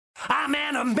I'm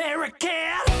an American,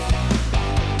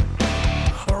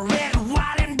 red,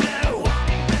 white, and blue,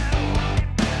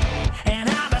 and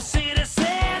I'm a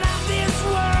citizen of this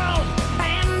world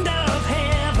and of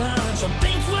heaven. Some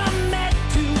things were meant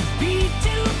to be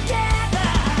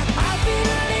together. I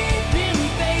believe in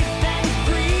faith and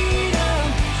freedom,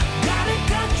 got a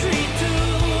country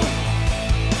too.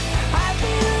 I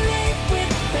believe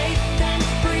with faith and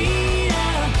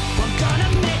freedom, we're gonna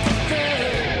make it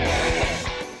through.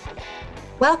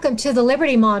 Welcome to the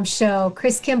Liberty Mom Show.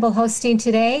 Chris Kimball hosting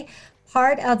today,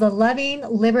 part of the Loving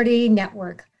Liberty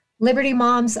Network. Liberty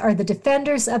Moms are the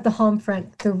defenders of the home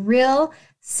front, the real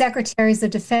secretaries of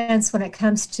defense when it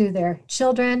comes to their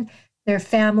children, their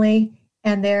family,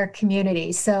 and their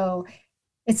community. So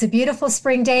it's a beautiful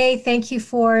spring day. Thank you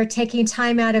for taking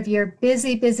time out of your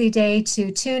busy, busy day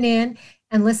to tune in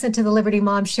and listen to the Liberty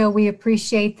Mom Show. We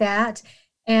appreciate that.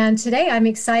 And today I'm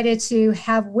excited to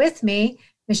have with me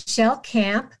Michelle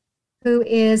Camp, who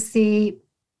is the,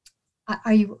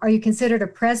 are you considered a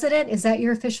president? Is that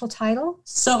your official title?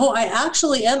 So I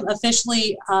actually am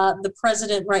officially the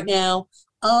president right now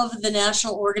of the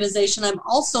national organization. I'm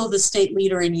also the state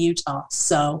leader in Utah.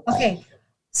 So okay,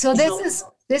 so this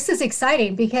is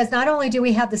exciting because not only do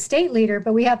we have the state leader,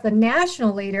 but we have the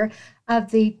national leader of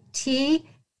the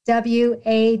TWAW,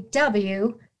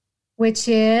 which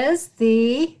is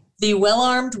the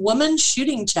Well-Armed Woman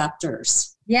Shooting Chapters.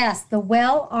 Yes, the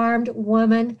Well-Armed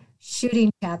Woman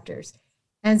Shooting Chapters.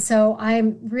 And so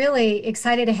I'm really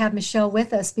excited to have Michelle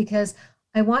with us because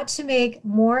I want to make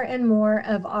more and more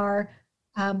of our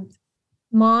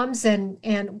moms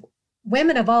and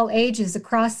women of all ages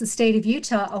across the state of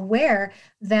Utah aware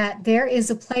that there is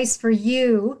a place for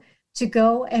you to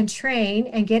go and train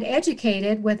and get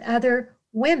educated with other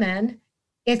women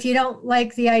if you don't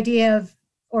like the idea of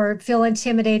or feel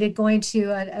intimidated going to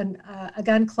a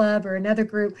gun club or another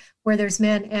group where there's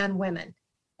men and women.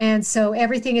 And so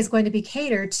everything is going to be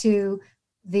catered to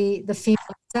the female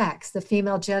sex, the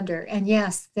female gender. And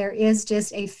yes, there is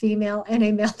just a female and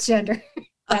a male gender.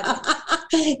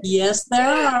 Yes, there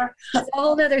are. That's a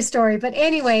whole other story. But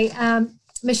anyway,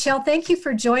 Michelle, thank you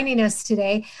for joining us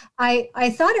today. I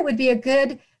thought it would be a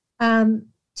good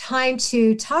time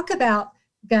to talk about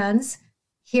guns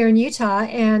here in Utah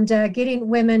and getting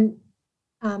women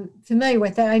familiar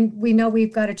with it. We know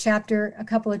we've got a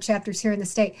couple of chapters here in the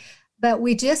state, but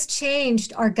we just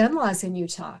changed our gun laws in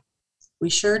Utah. We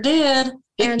sure did.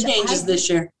 Big changes this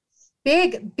year.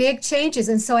 Big changes.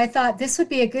 And so I thought this would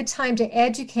be a good time to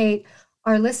educate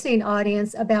our listening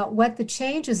audience about what the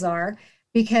changes are,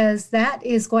 because that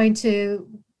is going to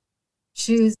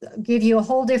give you a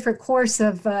whole different course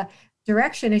of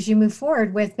direction as you move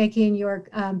forward with making your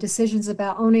decisions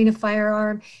about owning a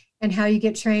firearm and how you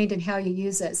get trained and how you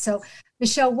use it. So,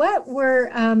 Michelle, what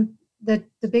were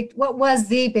what was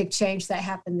the big change that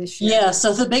happened this year? Yeah,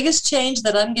 so the biggest change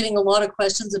that I'm getting a lot of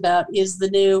questions about is the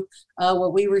new,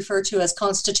 what we refer to as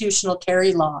constitutional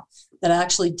carry law that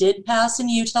actually did pass in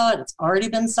Utah. It's already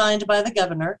been signed by the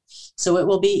governor. So it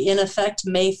will be in effect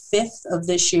May 5th of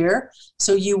this year.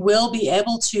 So you will be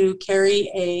able to carry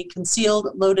a concealed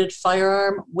loaded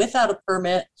firearm without a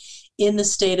permit in the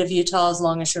state of Utah as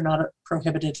long as you're not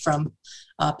prohibited from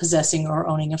possessing or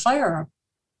owning a firearm.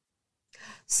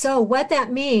 So what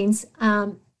that means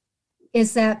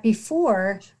is that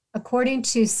before, according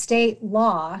to state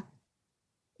law,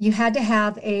 you had to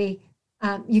have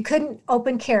you couldn't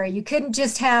open carry. You couldn't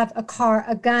just have a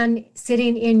gun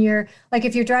sitting in like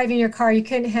if you're driving your car, you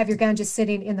couldn't have your gun just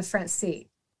sitting in the front seat.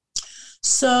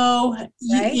 So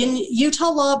right? In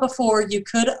Utah law before, you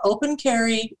could open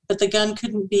carry, but the gun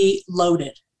couldn't be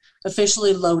loaded,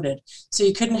 officially loaded. So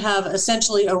you couldn't have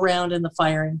essentially a round in the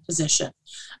firing position.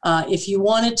 If you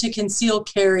wanted to conceal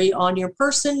carry on your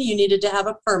person, you needed to have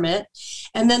a permit.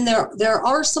 And then there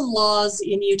are some laws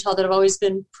in Utah that have always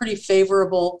been pretty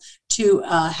favorable to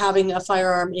having a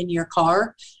firearm in your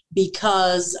car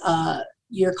because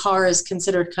your car is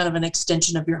considered kind of an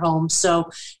extension of your home. So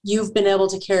you've been able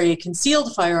to carry a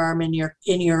concealed firearm in your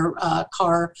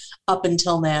car up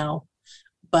until now.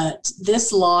 But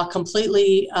this law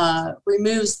completely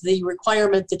removes the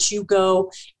requirement that you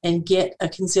go and get a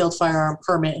concealed firearm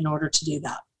permit in order to do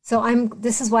that. So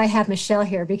this is why I have Michelle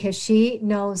here, because she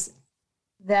knows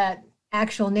that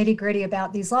actual nitty-gritty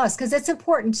about these laws, because it's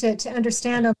important to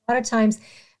understand a lot of times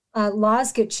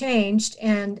laws get changed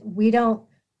and we don't,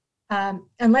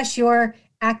 unless you're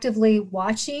actively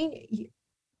watching,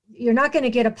 you're not going to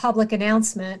get a public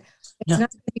announcement. It's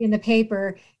not going to be in the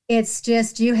paper. It's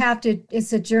just,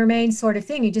 it's a germane sort of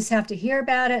thing. You just have to hear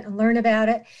about it and learn about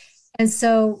it. And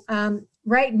so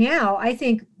right now, I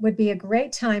think would be a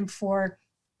great time for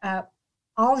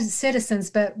all citizens,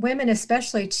 but women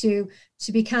especially, to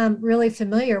become really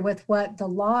familiar with what the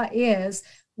law is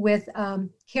with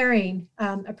carrying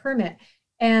a permit.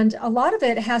 And a lot of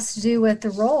it has to do with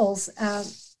the roles.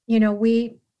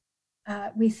 We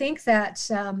think that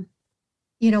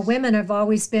women have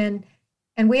always been,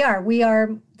 and we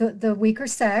are the weaker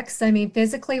sex. I mean,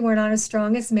 physically, we're not as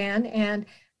strong as men. And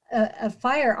a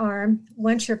firearm,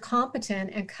 once you're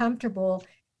competent and comfortable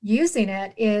using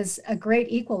it, is a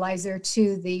great equalizer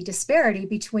to the disparity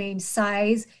between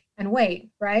size and weight,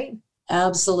 right?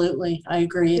 Absolutely. I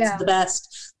agree. It's the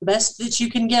best that you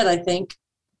can get, I think.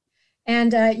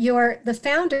 And you're the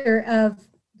founder of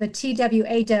the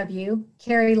TWAW,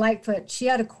 Carrie Lightfoot. She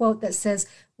had a quote that says,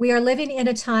 "We are living in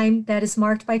a time that is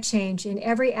marked by change in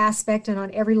every aspect and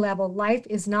on every level. Life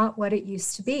is not what it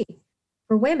used to be.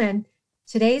 For women,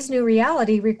 today's new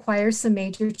reality requires some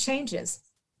major changes.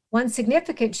 One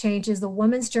significant change is the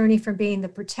woman's journey from being the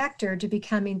protector to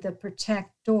becoming the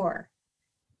protector."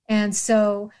 And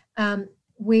so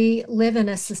we live in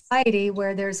a society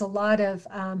where there's a lot of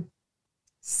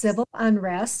civil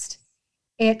unrest.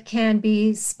 It can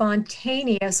be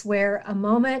spontaneous, where a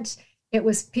moment it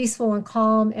was peaceful and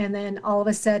calm, and then all of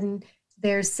a sudden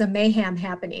there's some mayhem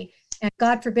happening. And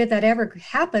God forbid that ever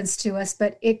happens to us,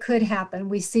 but it could happen.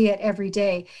 We see it every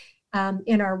day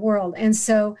in our world. And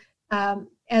so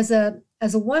as a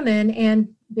woman,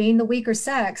 and being the weaker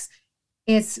sex,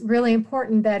 it's really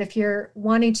important that if you're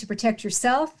wanting to protect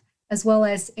yourself as well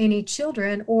as any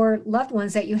children or loved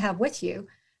ones that you have with you,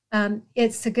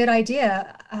 it's a good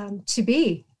idea to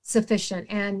be sufficient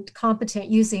and competent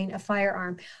using a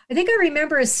firearm. I think I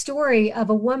remember a story of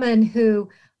a woman who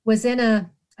was in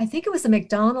I think it was a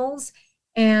McDonald's,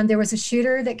 and there was a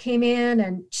shooter that came in,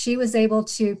 and she was able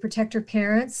to protect her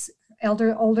parents,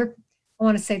 older, I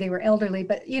want to say they were elderly,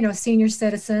 but senior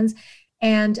citizens,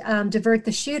 and divert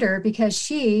the shooter because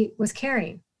she was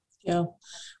carrying. Yeah,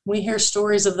 we hear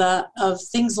stories of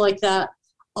things like that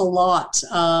a lot.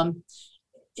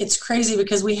 It's crazy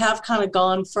because we have kind of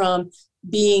gone from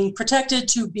being protected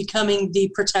to becoming the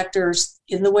protectors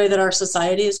in the way that our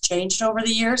society has changed over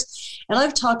the years. And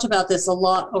I've talked about this a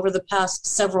lot over the past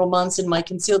several months in my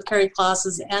concealed carry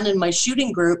classes and in my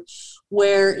shooting group,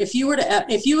 where if you would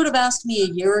have asked me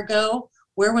a year ago,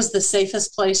 where was the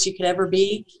safest place you could ever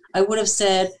be, I would have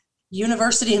said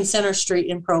University and Center Street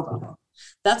in Provo.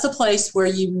 That's a place where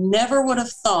you never would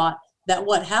have thought that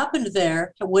what happened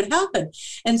there would happen.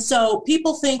 And so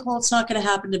people think, well, it's not going to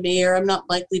happen to me, or I'm not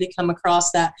likely to come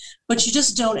across that. But you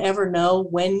just don't ever know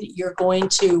when you're going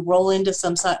to roll into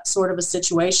some sort of a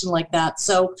situation like that.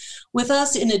 So with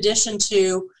us, in addition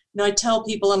to, I tell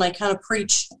people, and I kind of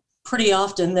preach pretty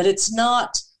often, that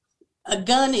a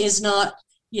gun is not,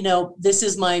 this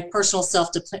is my personal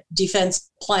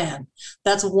self-defense plan.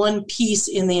 That's one piece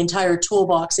in the entire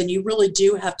toolbox, and you really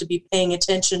do have to be paying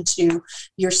attention to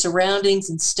your surroundings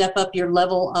and step up your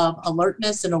level of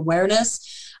alertness and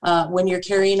awareness when you're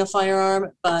carrying a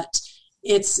firearm. But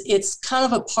it's kind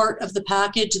of a part of the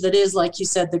package that is, like you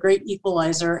said, the great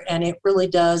equalizer, and it really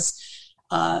does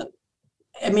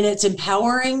it's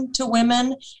empowering to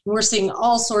women. We're seeing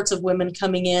all sorts of women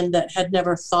coming in that had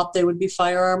never thought they would be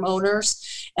firearm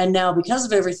owners. And now, because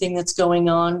of everything that's going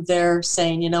on, they're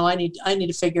saying, I need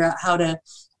to figure out how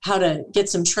to get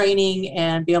some training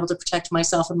and be able to protect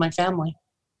myself and my family.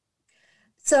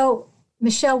 So,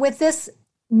 Michelle, with this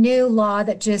new law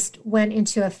that just went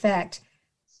into effect,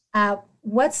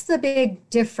 what's the big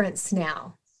difference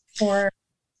now for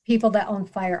people that own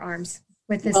firearms?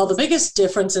 Well, the biggest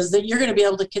difference is that you're going to be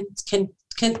able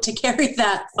to carry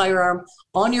that firearm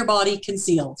on your body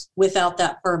concealed without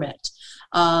that permit.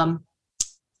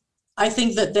 I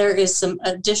think that there is some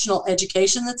additional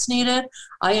education that's needed.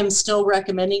 I am still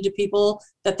recommending to people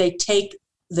that they take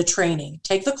the training,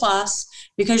 take the class,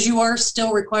 because you are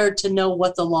still required to know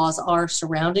what the laws are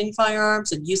surrounding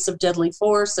firearms and use of deadly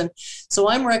force. And so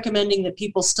I'm recommending that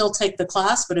people still take the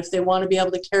class, but if they want to be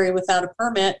able to carry without a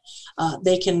permit,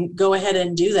 they can go ahead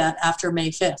and do that after May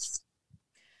 5th.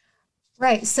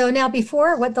 Right. So now,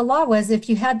 before, what the law was, if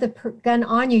you had the gun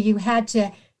on you, you had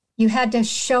to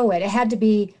show it. It had to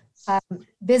be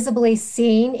visibly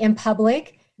seen in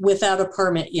public. Without a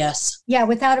permit, yes. Yeah,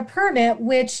 without a permit,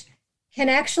 which can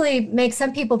actually make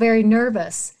some people very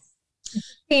nervous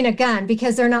seeing a gun,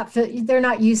 because they're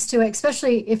not used to it,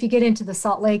 especially if you get into the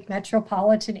Salt Lake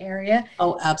metropolitan area.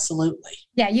 Oh, absolutely.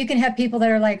 Yeah, you can have people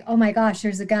that are like, oh my gosh,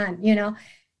 there's a gun,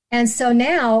 And so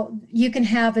now you can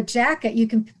have a jacket, you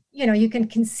can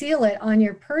conceal it on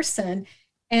your person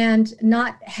and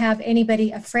not have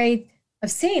anybody afraid of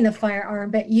seeing the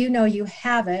firearm, but you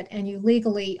have it and you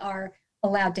legally are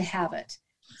allowed to have it.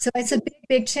 So it's a big,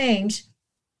 big change.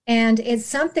 And it's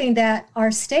something that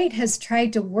our state has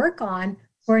tried to work on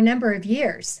for a number of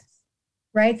years,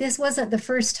 right? This wasn't the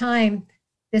first time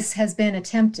this has been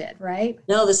attempted, right?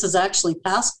 No, this has actually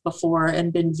passed before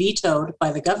and been vetoed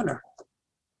by the governor.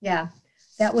 Yeah,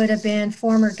 that would have been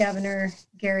former Governor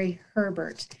Gary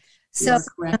Herbert. So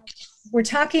we're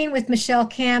talking with Michelle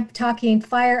Camp, talking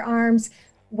firearms,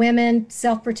 women,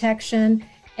 self-protection,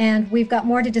 and we've got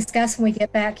more to discuss when we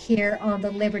get back here on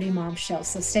the Liberty Mom Show.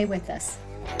 So stay with us.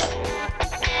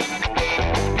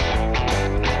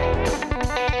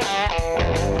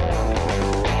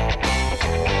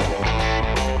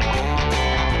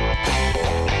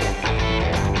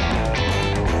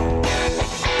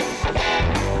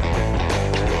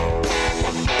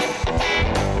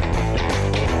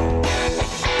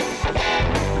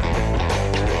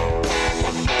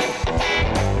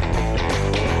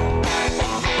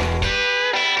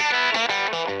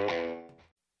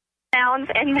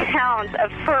 And mounds of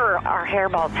fur. Our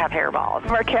hairballs have hairballs.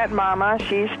 Marquette Mama,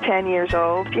 she's 10 years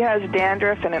old. She has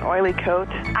dandruff and an oily coat.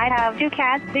 I have 2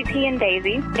 cats, Zippy and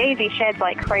Daisy. Daisy sheds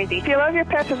like crazy. If you love your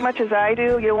pets as much as I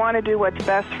do, you want to do what's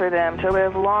best for them to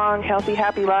live long, healthy,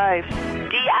 happy lives.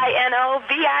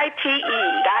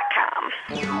 DINOVITE.com.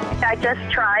 I just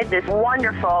tried this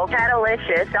wonderful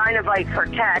Catalicious Dynovite for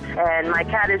cats, and my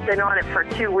cat has been on it for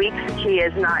 2 weeks. She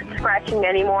is not scratching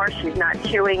anymore. She's not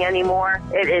chewing anymore.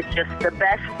 It is just the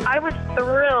best. I was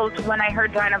thrilled when I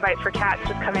heard Dynovite for cats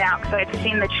was coming out because I'd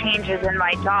seen the changes in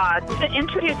my dog. To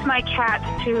introduce my cats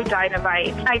to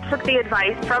Dynovite, I took the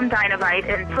advice from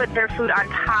Dynovite and put their food on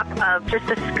top of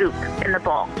just a scoop in the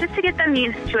bowl, just to get them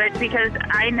used to it, because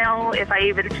I know if I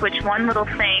even switch one little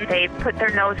thing, they put their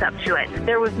nose up to it.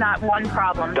 There was not one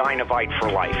problem. Dynovite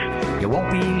for life. You won't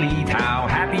believe how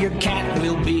happy your cat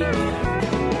will be.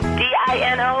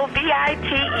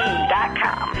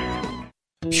 DINOVITE.com.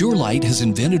 Pure Light has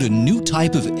invented a new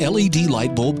type of LED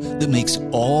light bulb that makes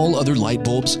all other light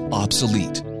bulbs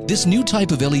obsolete. This new type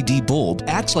of LED bulb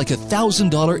acts like a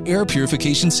 $1,000 air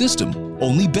purification system,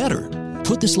 only better.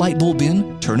 Put this light bulb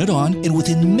in, turn it on, and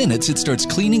within minutes it starts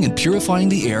cleaning and purifying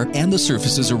the air and the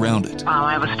surfaces around it.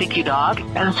 I have a stinky dog,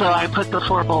 and so I put the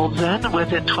 4 bulbs in.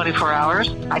 Within 24 hours,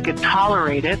 I could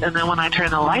tolerate it, and then when I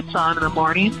turned the lights on in the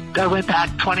morning, I went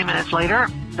back 20 minutes later,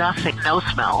 nothing, no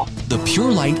smell. The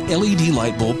Pure Light LED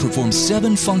light bulb performs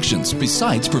 7 functions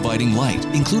besides providing light,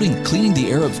 including cleaning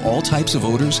the air of all types of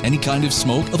odors, any kind of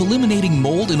smoke, of eliminating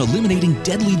mold, and eliminating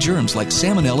deadly germs like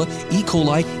Salmonella, E.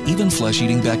 coli, even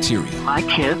flesh-eating bacteria. My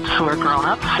kids who are grown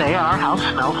up say our house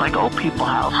smells like old people's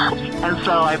house. And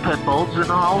so I put bulbs in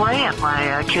the hallway, and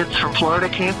my kids from Florida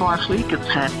came last week and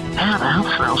said, man, the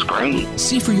house smells great.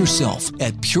 See for yourself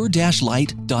at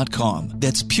pure-light.com.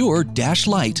 That's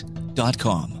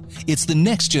pure-light.com. It's the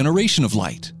next generation of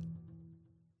light.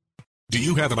 Do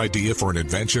you have an idea for an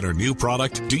invention or new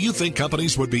product? Do you think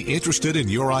companies would be interested in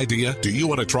your idea? Do you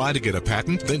want to try to get a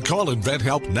patent? Then call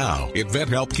InventHelp now.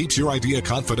 InventHelp keeps your idea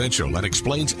confidential and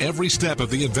explains every step of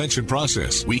the invention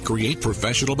process. We create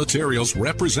professional materials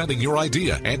representing your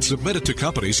idea and submit it to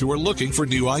companies who are looking for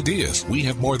new ideas. We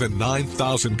have more than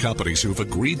 9,000 companies who've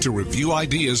agreed to review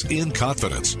ideas in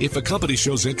confidence. If a company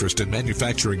shows interest in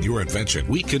manufacturing your invention,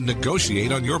 we can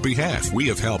negotiate on your behalf. We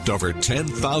have helped over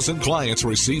 10,000 clients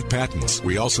receive patents.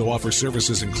 We also offer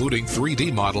services including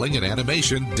 3D modeling and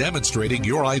animation demonstrating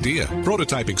your idea,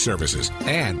 prototyping services,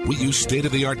 and we use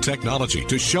state-of-the-art technology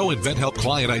to show InventHelp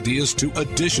client ideas to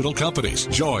additional companies.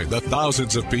 Join the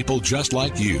thousands of people just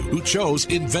like you who chose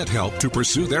InventHelp to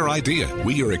pursue their idea.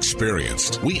 We are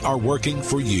experienced. We are working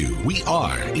for you. We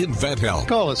are InventHelp.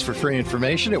 Call us for free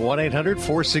information at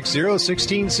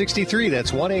 1-800-460-1663.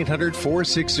 That's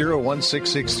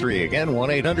 1-800-460-1663. Again,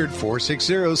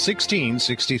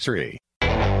 1-800-460-1663.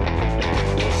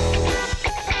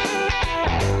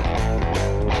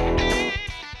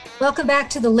 Welcome back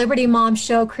to the Liberty Mom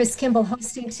Show. Chris Kimball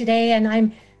hosting today, and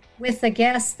I'm with a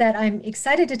guest that I'm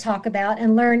excited to talk about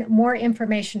and learn more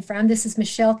information from. This is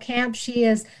Michelle Camp. She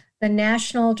is the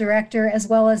national director as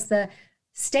well as the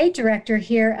state director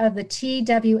here of the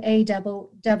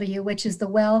TWAW, which is the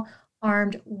Well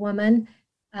Armed Woman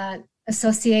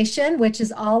Association, which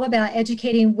is all about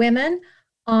educating women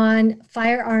on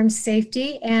firearms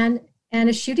safety and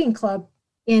a shooting club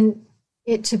in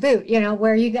it to boot,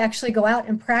 where you actually go out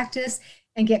and practice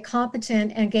and get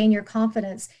competent and gain your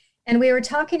confidence. And we were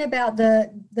talking about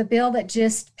the bill that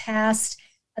just passed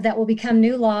that will become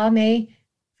new law May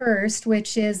 1st,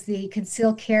 which is the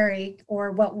concealed carry,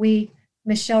 or what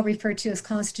Michelle referred to as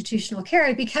constitutional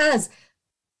carry, because,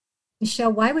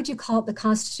 Michelle, why would you call it the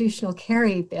constitutional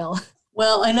carry bill?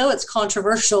 Well, I know it's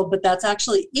controversial, but that's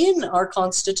actually in our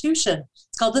Constitution.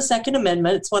 It's called the Second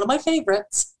Amendment. It's one of my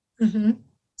favorites. Mm-hmm.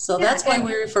 So that's why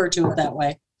we refer to it that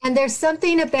way. And there's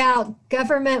something about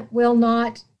government will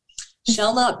not.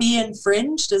 Shall not be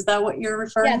infringed. Is that what you're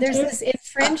referring to? Yeah, there's this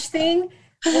infringe thing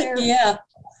where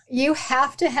you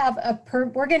have to have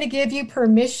we're going to give you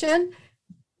permission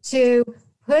to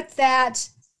put that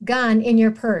gun in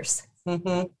your purse.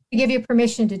 Mm-hmm. We give you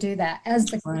permission to do that as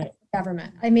the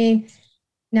government. I mean,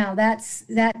 no, that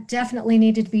definitely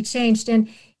needed to be changed. And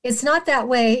it's not that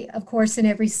way, of course, in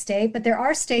every state, but there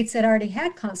are states that already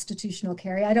had constitutional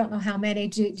carry. I don't know how many.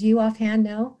 Do you offhand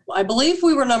know? I believe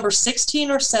we were number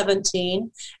 16 or 17.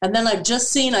 And then I've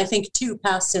just seen, I think, 2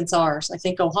 passed since ours. I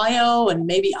think Ohio and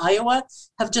maybe Iowa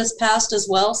have just passed as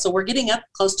well. So we're getting up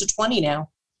close to 20 now.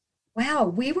 Wow.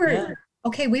 We were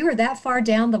that far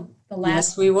down the last.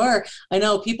 Yes, we were. I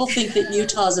know people think that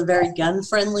Utah is a very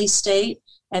gun-friendly state,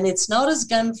 and it's not as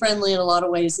gun-friendly in a lot of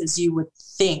ways as you would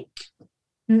think.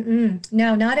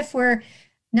 No, not if we're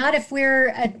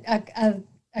a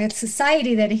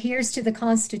society that adheres to the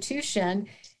Constitution.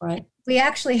 Right. We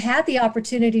actually had the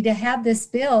opportunity to have this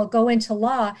bill go into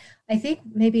law, I think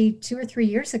maybe 2 or 3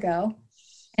 years ago.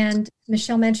 And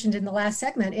Michelle mentioned in the last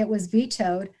segment, it was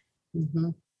vetoed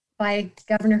by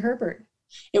Governor Herbert.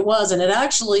 It was, and it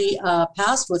actually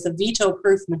passed with a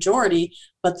veto-proof majority,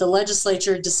 but the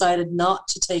legislature decided not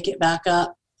to take it back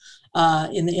up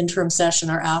in the interim session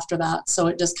or after that. So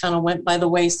it just kind of went by the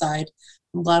wayside.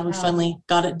 I'm glad we finally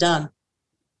got it done.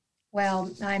 Well,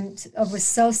 I was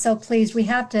so pleased. We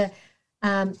have to,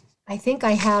 I think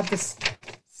I have the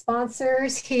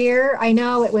sponsors here. I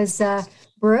know it was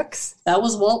Brooks. That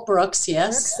was Walt Brooks,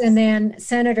 yes. Brooks, and then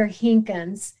Senator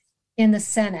Hinkins in the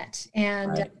Senate.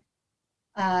 And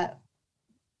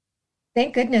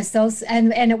thank goodness those,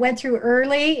 and it went through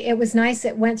early. It was nice.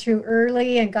 It went through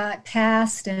early and got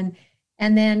passed. And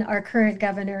then our current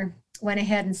governor went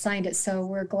ahead and signed it. So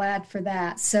we're glad for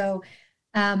that. So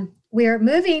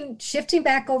we're shifting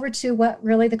back over to what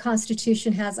really the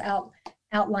Constitution has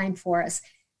outlined for us.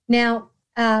 Now,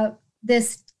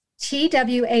 this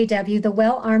TWAW, the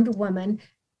Well-Armed Woman,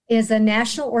 is a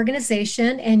national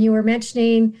organization, and you were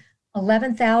mentioning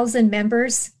 11,000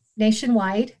 members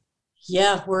nationwide.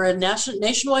 Yeah, we're a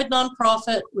nationwide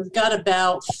nonprofit. We've got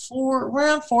about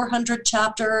around 400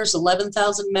 chapters,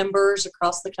 11,000 members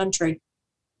across the country.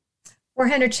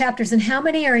 400 chapters. And how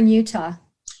many are in Utah?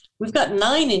 We've got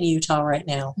 9 in Utah right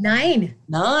now. 9?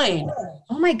 9.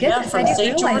 Oh my goodness, from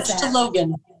St. George to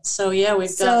Logan. So yeah,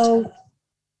 we've got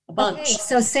a bunch. Okay,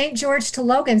 so St. George to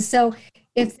Logan. So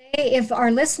if our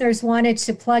listeners wanted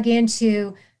to plug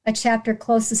into a chapter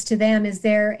closest to them, is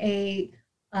there a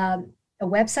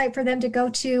website for them to go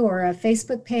to, or a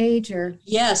Facebook page? Or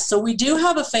yes, so we do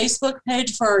have a Facebook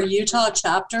page for our Utah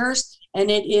chapters,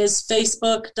 and it is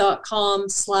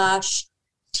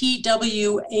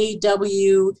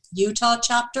facebook.com/TWAW Utah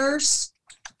chapters,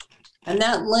 and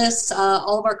that lists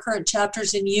all of our current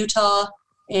chapters in Utah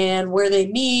and where they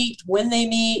meet, when they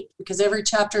meet, because every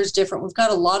chapter is different. We've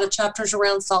got a lot of chapters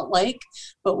around Salt Lake,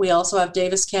 but we also have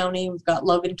Davis County, we've got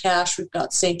Logan Cache, we've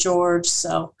got St. George,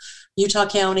 so Utah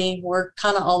County, we're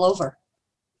kind of all over.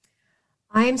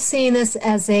 I'm seeing this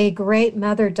as a great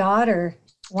mother-daughter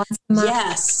once a month.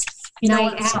 Yes.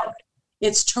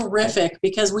 It's terrific,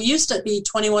 because we used to be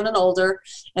 21 and older,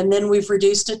 and then we've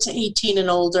reduced it to 18 and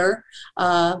older.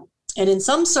 And in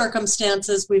some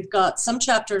circumstances, we've got some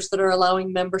chapters that are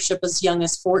allowing membership as young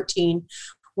as 14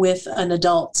 with an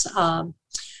adult.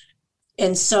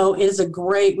 And so it is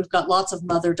we've got lots of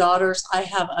mother-daughters. I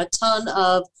have a ton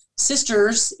of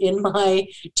sisters in my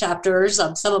chapters,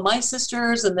 some of my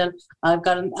sisters, and then I've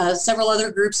got several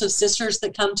other groups of sisters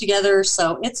that come together.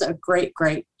 So it's a great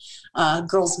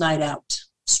girls' night out,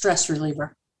 stress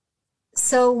reliever.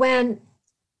 So when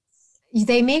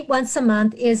they meet once a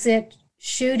month, is it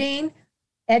shooting,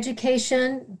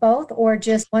 education, both, or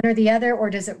just one or the other, or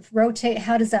does it rotate?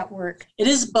 How does that work? It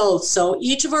is both. So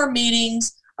each of our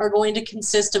meetings are going to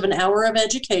consist of an hour of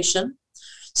education.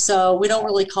 So we don't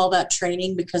really call that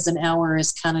training, because an hour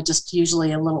is kind of just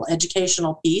usually a little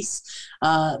educational piece.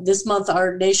 This month,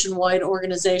 our nationwide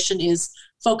organization is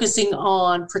focusing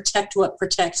on Protect What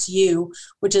Protects You,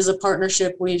 which is a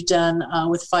partnership we've done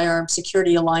with Firearms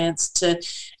Security Alliance to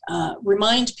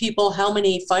remind people how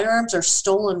many firearms are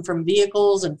stolen from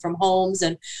vehicles and from homes,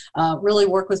 and really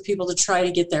work with people to try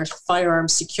to get their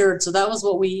firearms secured. So that was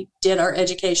what we did our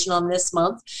education on this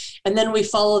month. And then we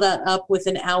follow that up with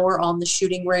an hour on the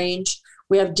shooting range.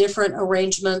 We have different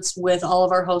arrangements with all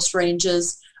of our host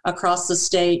ranges across the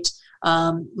state.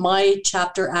 My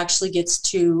chapter actually gets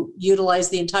to utilize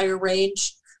the entire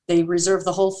range. They reserve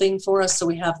the whole thing for us, so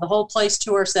we have the whole place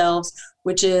to ourselves,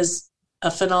 which is a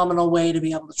phenomenal way to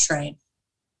be able to train.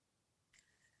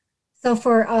 So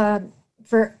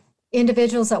for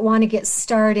individuals that want to get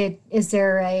started, is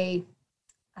there a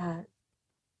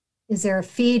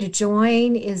fee to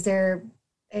join? Is there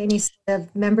any sort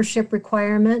of membership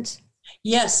requirement?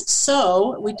 Yes.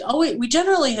 So we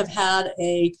generally have had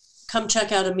a come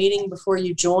check out a meeting before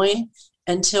you join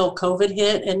until COVID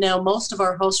hit. And now most of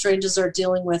our host ranges are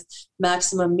dealing with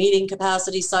maximum meeting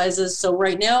capacity sizes. So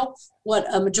right now, what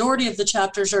a majority of the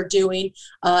chapters are doing,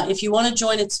 if you want to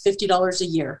join, it's $50 a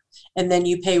year. And then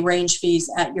you pay range fees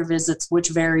at your visits, which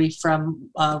vary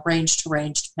from range to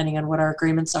range, depending on what our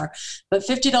agreements are. But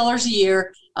 $50 a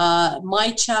year.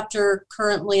 My chapter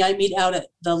currently, I meet out at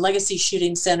the Legacy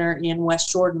Shooting Center in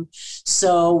West Jordan.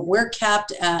 So we're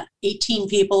capped at 18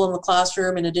 people in the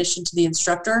classroom in addition to the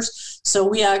instructors. So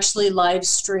we actually live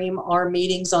stream our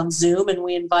meetings on Zoom, and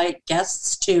we invite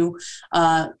guests to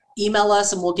email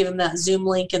us, and we'll give them that Zoom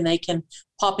link, and they can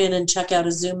pop in and check out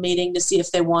a Zoom meeting to see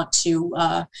if they want to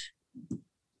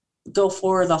go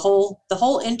for the whole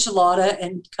enchilada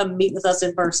and come meet with us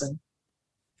in person.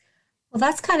 Well,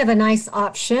 that's kind of a nice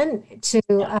option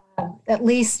to at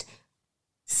least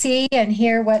see and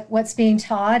hear what's being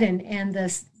taught and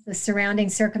the surrounding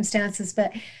circumstances.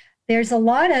 But there's a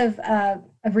lot of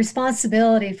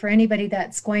responsibility for anybody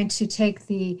that's going to take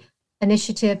the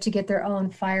initiative to get their own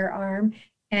firearm.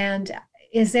 And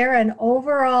is there an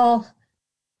overall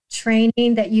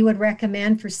training that you would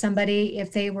recommend for somebody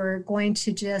if they were going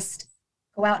to just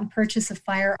go out and purchase a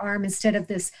firearm instead of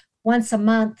this once a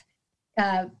month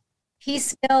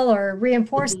piecemeal or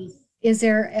reinforcement? Is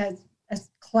there a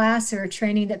class or a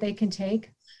training that they can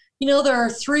take? You know, there are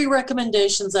 3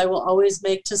 recommendations I will always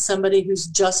make to somebody who's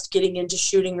just getting into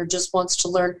shooting or just wants to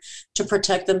learn to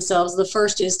protect themselves. The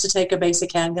first is to take a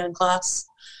basic handgun class.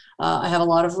 I have a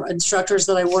lot of instructors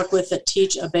that I work with that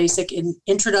teach a basic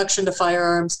introduction to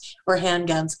firearms or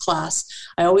handguns class.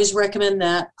 I always recommend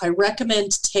that. I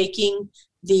recommend taking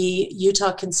the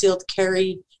Utah Concealed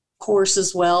Carry course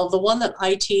as well. The one that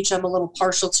I teach, I'm a little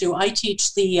partial to. I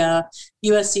teach the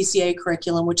USCCA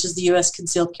curriculum, which is the U.S.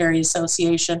 Concealed Carry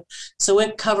Association. So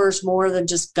it covers more than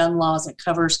just gun laws. It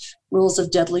covers rules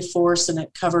of deadly force, and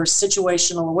it covers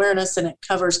situational awareness, and it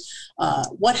covers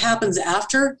what happens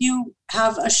after you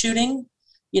have a shooting.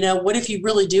 You know, what if you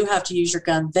really do have to use your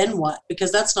gun? Then what?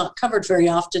 Because that's not covered very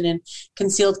often in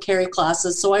concealed carry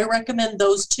classes. So I recommend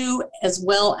those 2, as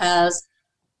well as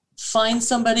find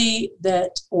somebody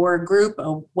or a group,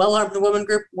 a well-armed women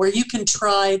group, where you can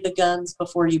try the guns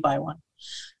before you buy one.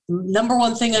 Number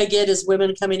one thing I get is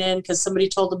women coming in because somebody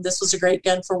told them this was a great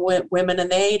gun for women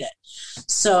and they hate it.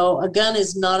 So a gun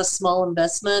is not a small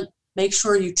investment. Make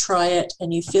sure you try it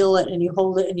and you feel it and you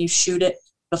hold it and you shoot it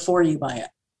before you buy it.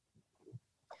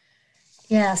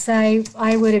 Yes, I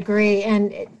would agree.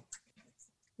 And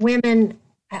women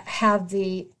have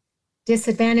the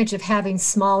disadvantage of having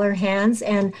smaller hands,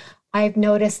 and I've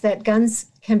noticed that guns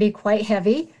can be quite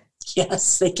heavy.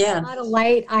 Yes, they can. Not a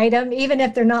light item, even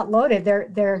if they're not loaded.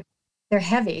 They're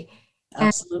heavy.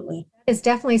 Absolutely, and it's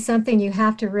definitely something you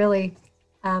have to really.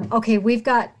 Okay, we've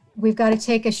got to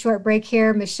take a short break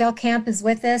here. Michelle Camp is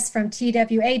with us from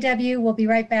TWAW. We'll be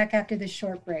right back after this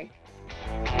short break.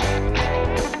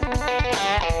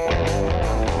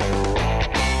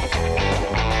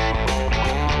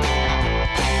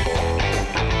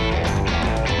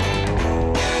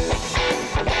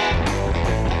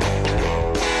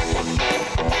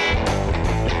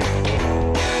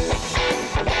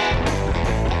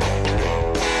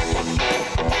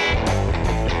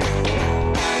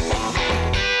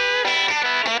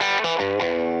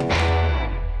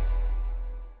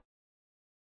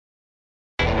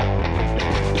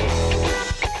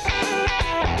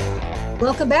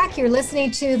 Welcome back. You're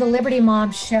listening to the Liberty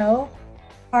Moms Show,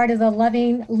 part of the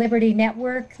Loving Liberty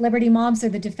Network. Liberty Moms are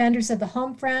the defenders of the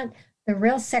home front, the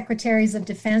real secretaries of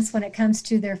defense when it comes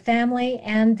to their family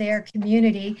and their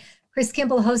community. Chris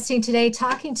Kimball hosting today,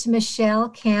 talking to Michelle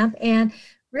Camp, and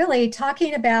really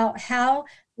talking about how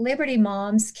Liberty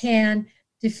Moms can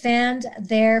defend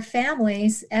their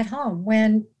families at home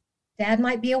when dad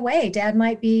might be away, dad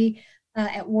might be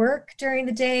at work during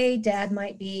the day, dad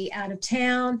might be out of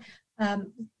town.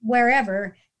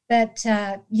 Wherever, but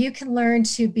you can learn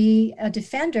to be a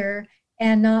defender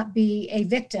and not be a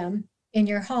victim in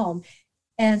your home.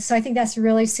 And so I think that's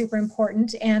really super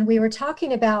important. And we were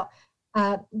talking about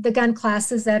the gun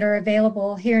classes that are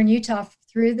available here in Utah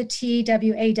through the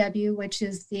TWAW, which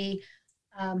is the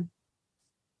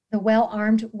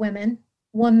well-armed woman,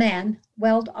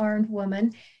 well-armed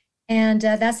woman. And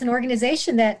that's an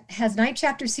organization that has 9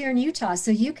 chapters here in Utah. So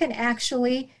you can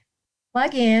actually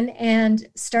plug in and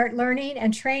start learning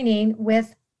and training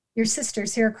with your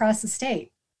sisters here across the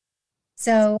state.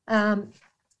 So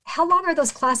how long are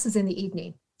those classes in the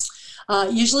evening?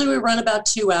 Usually we run about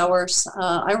 2 hours.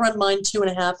 I run mine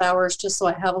 2.5 hours just so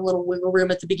I have a little wiggle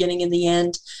room at the beginning and the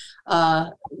end.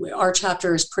 Our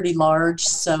chapter is pretty large,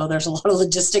 so there's a lot of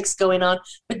logistics going on.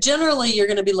 But generally, you're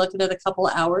going to be looking at a couple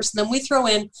of hours. And then we throw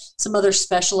in some other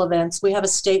special events. We have a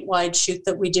statewide shoot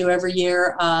that we do every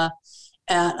year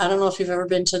I don't know if you've ever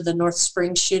been to the North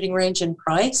Springs shooting range in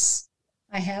Price.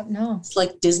 I have, no. It's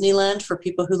like Disneyland for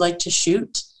people who like to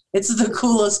shoot. It's the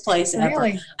coolest place ever.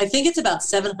 Really? I think it's about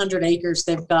 700 acres.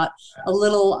 They've got a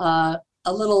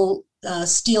little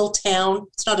steel town.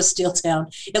 It's not a steel town.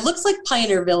 It looks like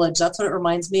Pioneer Village. That's what it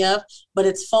reminds me of. But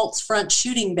it's false front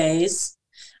shooting bays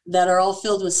that are all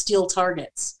filled with steel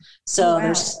targets.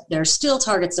 So there's steel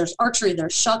targets, there's archery,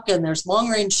 there's shotgun, there's long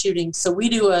range shooting. So we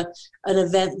do an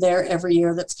event there every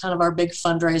year. That's kind of our big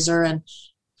fundraiser, and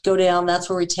go down. That's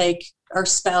where we take our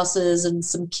spouses and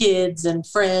some kids and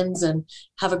friends and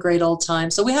have a great old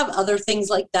time. So we have other things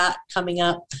like that coming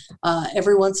up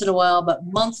every once in a while, but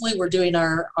monthly we're doing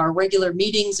our regular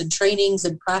meetings and trainings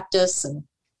and practice and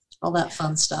all that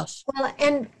fun stuff. Well,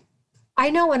 and I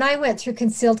know when I went through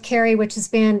concealed carry, which has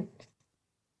been,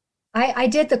 I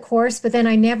did the course, but then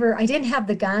I didn't have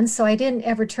the gun. So I didn't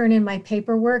ever turn in my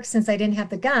paperwork since I didn't have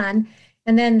the gun.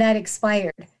 And then that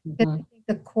expired. Mm-hmm. I think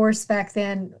the course back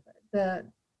then,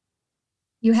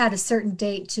 you had a certain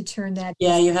date to turn that.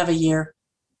 Yeah, you have a year.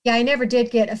 Yeah, I never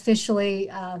did get officially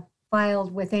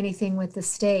filed with anything with the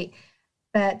state,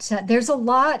 but there's a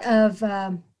lot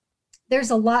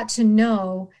to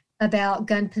know about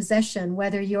gun possession,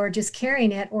 whether you're just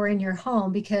carrying it or in your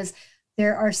home, because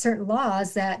there are certain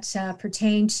laws that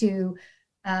pertain to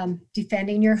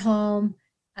defending your home,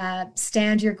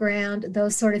 stand your ground,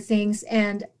 those sort of things.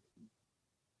 And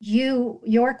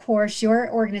your course,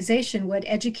 your organization would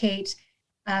educate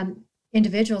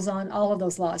individuals on all of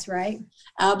those laws, right?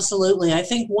 Absolutely. I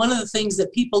think one of the things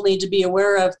that people need to be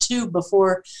aware of too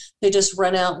before they just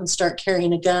run out and start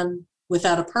carrying a gun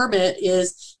without a permit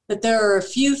is that there are a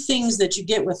few things that you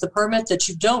get with the permit that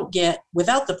you don't get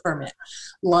without the permit,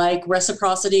 like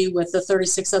reciprocity with the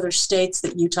 36 other states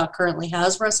that Utah currently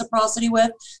has reciprocity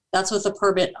with. That's with a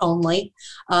permit only.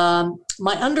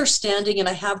 My understanding, and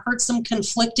I have heard some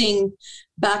conflicting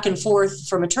back and forth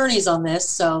from attorneys on this,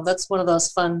 so that's one of those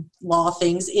fun law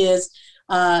things, is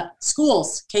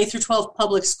schools, K through 12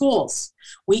 public schools.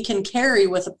 We can carry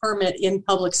with a permit in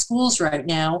public schools right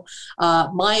now.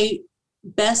 My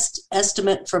best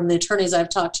estimate from the attorneys I've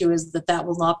talked to is that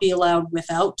will not be allowed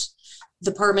without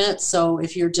the permit. So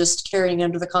if you're just carrying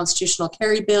under the constitutional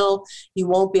carry bill, you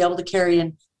won't be able to carry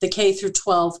in the K through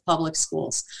 12 public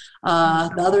schools.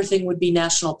 The other thing would be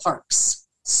national parks.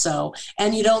 So,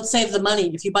 and you don't save the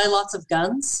money. If you buy lots of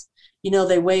guns, you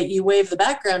waive the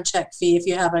background check fee if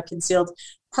you have a concealed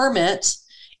permit,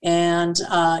 and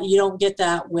you don't get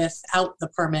that without the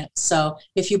permit. So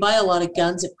if you buy a lot of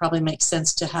guns, it probably makes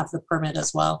sense to have the permit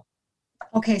as well.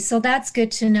 Okay, so that's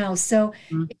good to know. So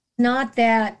It's not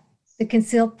that the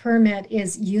concealed permit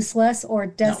is useless or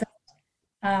doesn't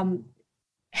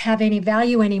have any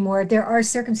value anymore. There are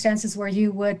circumstances where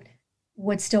you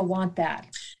would still want that.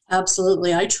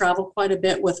 Absolutely. I travel quite a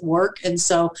bit with work, and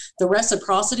so the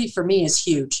reciprocity for me is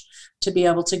huge, to be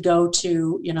able to go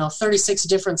to 36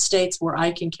 different states where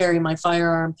I can carry my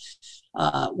firearm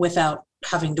without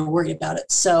having to worry about it.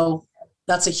 So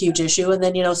that's a huge issue. And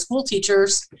then school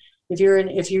teachers, if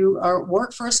you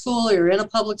work for a school or you're in a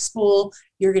public school,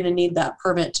 you're going to need that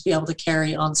permit to be able to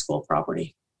carry on school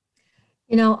property.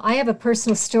 I have a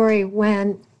personal story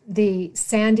when the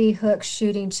Sandy Hook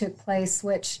shooting took place,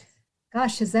 which,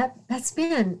 gosh, that's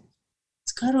been,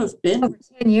 it's got to have been over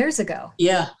 10 years ago.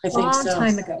 Yeah, I think so. A long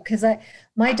time ago, because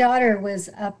my daughter was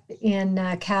up in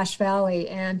Cache Valley,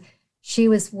 and she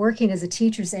was working as a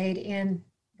teacher's aide in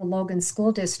the Logan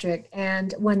School District.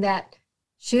 And when that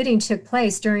shooting took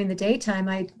place during the daytime,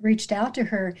 I reached out to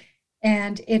her,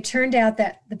 and it turned out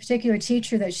that the particular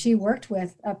teacher that she worked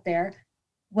with up there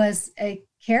was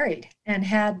carried and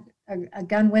had a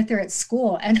gun with her at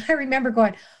school. And I remember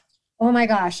going, oh my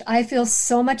gosh, I feel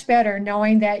so much better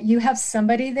knowing that you have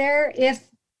somebody there, if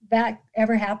that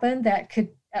ever happened, that could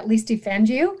at least defend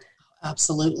you.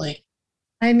 Absolutely.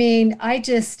 I mean,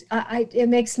 it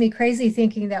makes me crazy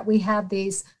thinking that we have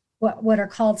these, what are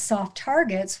called soft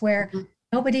targets, where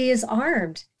nobody is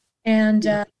armed, and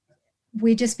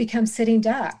we just become sitting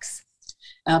ducks.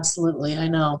 Absolutely. I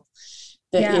know.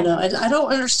 That, you know, I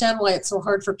don't understand why it's so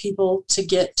hard for people to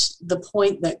get the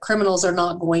point that criminals are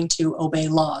not going to obey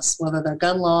laws, whether they're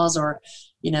gun laws or,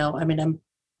 you know, I mean,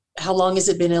 how long has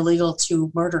it been illegal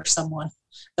to murder someone?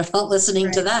 They're not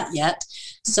listening to that yet.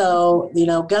 So, you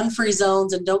know, gun-free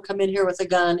zones and don't come in here with a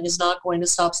gun is not going to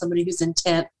stop somebody who's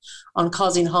intent on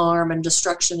causing harm and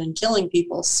destruction and killing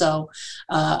people. So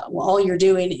all you're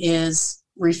doing is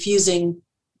refusing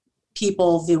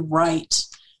people the right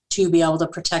to be able to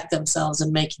protect themselves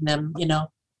and making them, you know,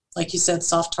 like you said,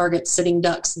 soft targets, sitting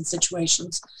ducks in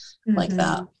situations like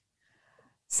that.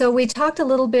 So we talked a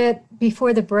little bit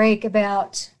before the break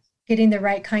about getting the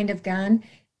right kind of gun.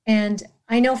 And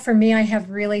I know for me, I have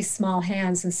really small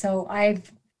hands. And so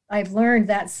I've learned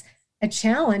that's a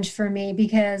challenge for me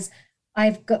because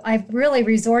I've really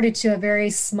resorted to a very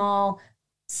small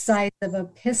size of a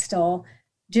pistol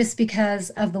just because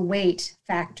of the weight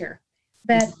factor.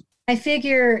 But I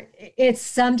figure it's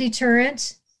some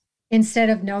deterrent instead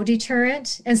of no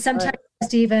deterrent. And sometimes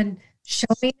just even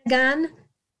showing a gun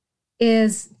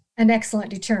is an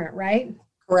excellent deterrent, right?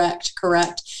 Correct.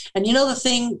 And you know, the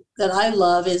thing that I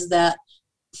love is that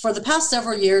for the past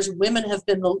several years, women have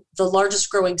been the largest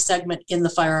growing segment in the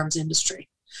firearms industry.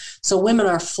 So women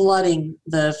are flooding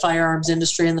the firearms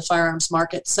industry and the firearms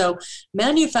market. So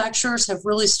manufacturers have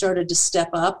really started to step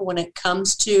up when it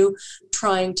comes to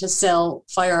trying to sell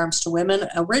firearms to women.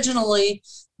 Originally,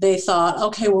 they thought,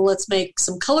 okay, well, let's make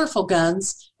some colorful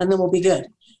guns and then we'll be good.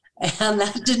 And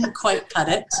that didn't quite cut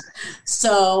it.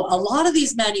 So a lot of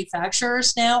these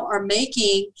manufacturers now are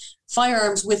making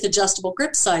firearms with adjustable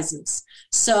grip sizes.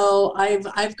 So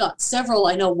I've got several.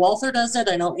 I know Walther does it.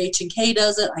 I know H&K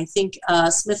does it. I think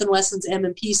Smith & Wesson's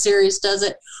M&P series does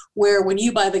it, where when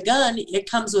you buy the gun, it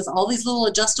comes with all these little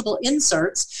adjustable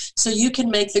inserts so you can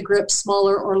make the grip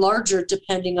smaller or larger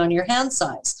depending on your hand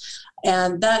size.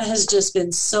 And that has just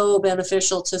been so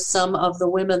beneficial to some of the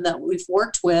women that we've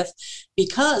worked with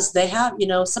because they have, you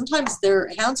know, sometimes their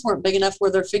hands weren't big enough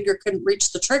where their finger couldn't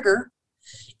reach the trigger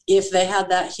if they had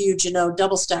that huge, you know,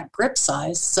 double stack grip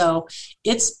size. So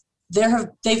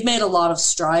they've made a lot of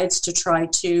strides to try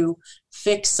to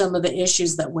fix some of the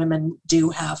issues that women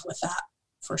do have with that,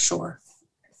 for sure.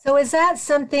 So is that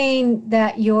something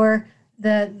that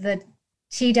the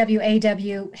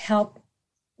TWAW help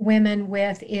women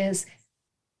with is,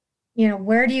 you know,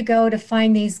 where do you go to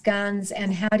find these guns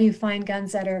and how do you find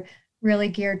guns that are really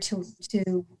geared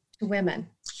to women?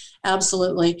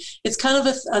 Absolutely. It's kind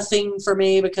of a thing for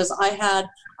me because I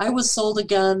was sold a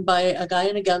gun by a guy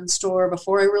in a gun store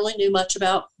before I really knew much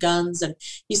about guns. And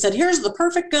he said, here's the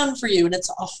perfect gun for you. And it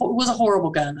was a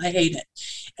horrible gun. I hate it.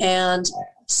 And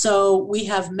so we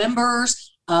have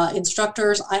members,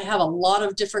 instructors. I have a lot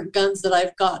of different guns that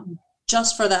I've gotten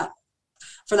just for that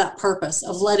purpose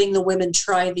of letting the women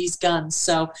try these guns.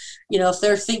 So, you know, if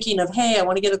they're thinking of, hey, I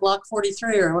want to get a Glock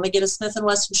 43 or I want to get a Smith &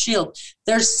 Wesson Shield,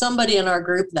 there's somebody in our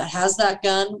group that has that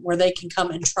gun where they can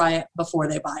come and try it before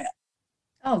they buy it.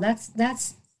 Oh,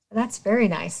 that's very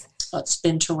nice. It's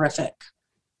been terrific.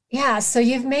 Yeah, so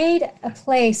you've made a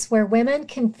place where women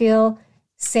can feel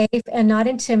safe and not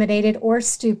intimidated or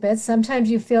stupid. Sometimes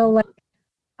you feel like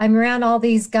I'm around all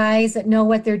these guys that know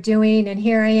what they're doing and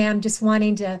here I am just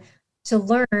wanting to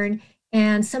learn,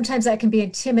 and sometimes that can be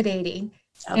intimidating.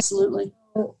 Absolutely.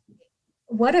 So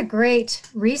what a great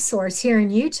resource here in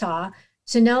Utah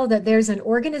to know that there's an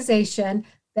organization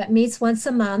that meets once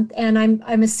a month, and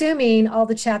I'm assuming all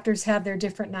the chapters have their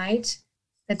different night.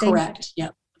 Correct.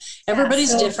 Yeah.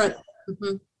 Everybody's different.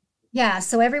 Mm-hmm. Yeah,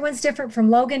 so everyone's different from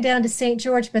Logan down to St.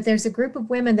 George, but there's a group of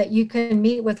women that you can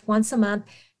meet with once a month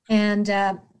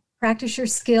and practice your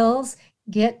skills,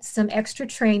 get some extra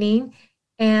training,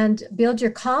 and build your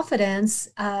confidence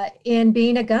in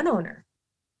being a gun owner.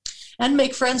 And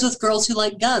make friends with girls who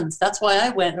like guns. That's why I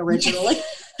went originally.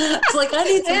 It's like, I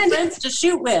need some friends to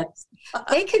shoot with.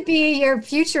 They could be your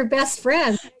future best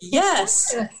friends.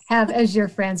 Yes. Have as your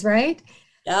friends, right?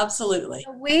 Absolutely.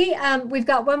 We've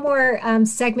got one more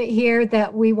segment here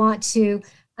that we want to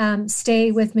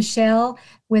stay with Michelle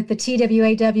with the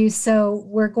TWAW. So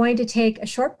we're going to take a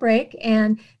short break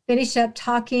and finish up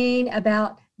talking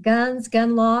about guns,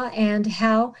 gun law, and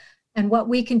how and what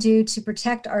we can do to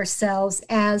protect ourselves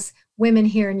as women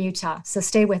here in Utah. So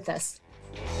stay with us.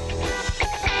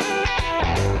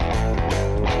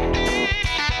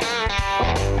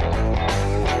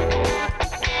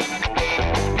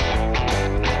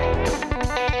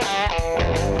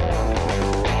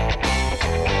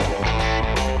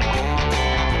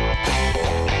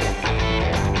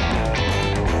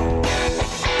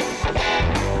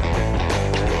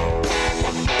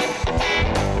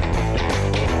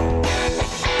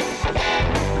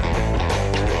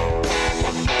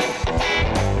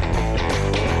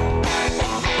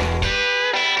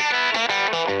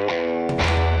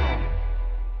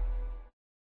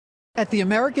 At the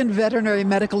American Veterinary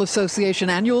Medical Association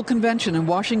Annual Convention in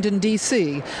Washington,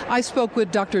 D.C., I spoke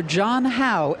with Dr. John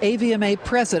Howe, AVMA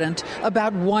president,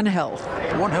 about One Health.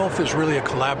 One Health is really a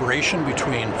collaboration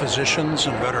between physicians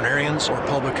and veterinarians or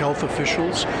public health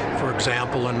officials. For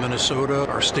example, in Minnesota,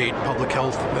 our state public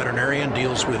health veterinarian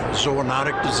deals with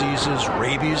zoonotic diseases,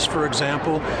 rabies, for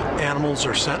example. Animals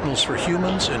are sentinels for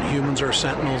humans, and humans are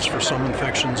sentinels for some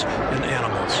infections in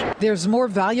animals. There's more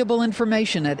valuable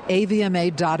information at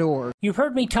avma.org. You've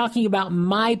heard me talking about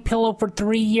MyPillow for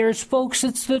 3 years, folks.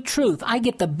 It's the truth. I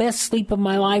get the best sleep of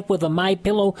my life with a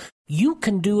MyPillow. You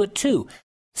can do it too.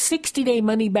 60-day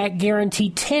money-back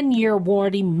guarantee, 10-year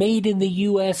warranty, made in the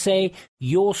USA.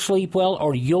 You'll sleep well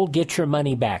or you'll get your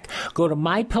money back. Go to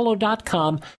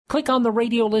MyPillow.com, click on the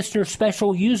radio listener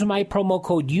special, use my promo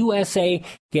code USA,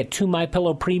 get 2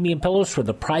 MyPillow premium pillows for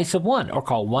the price of one, or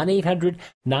call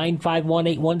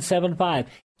 1-800-951-8175.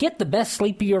 Get the best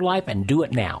sleep of your life and do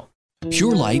it now.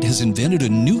 Pure Light has invented a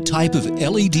new type of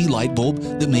LED light bulb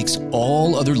that makes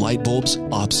all other light bulbs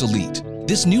obsolete.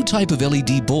 This new type of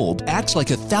LED bulb acts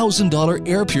like a $1,000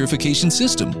 air purification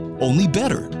system, only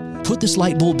better. Put this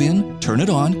light bulb in, turn it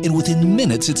on, and within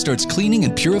minutes it starts cleaning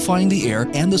and purifying the air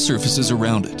and the surfaces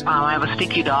around it. I have a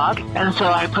stinky dog, and so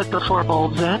I put the 4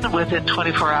 bulbs in. Within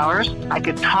 24 hours, I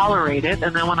could tolerate it,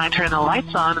 and then when I turned the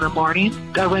lights on in the morning,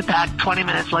 I went back 20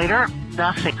 minutes later,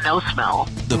 nothing, no smell.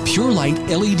 The Pure Light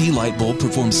LED light bulb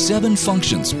performs 7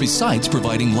 functions besides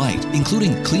providing light,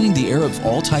 including cleaning the air of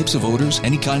all types of odors,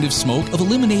 any kind of smoke, of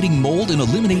eliminating mold, and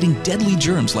eliminating deadly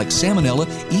germs like Salmonella,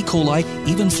 E. coli,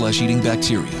 even flesh-eating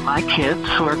bacteria. My kids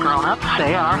who are grown up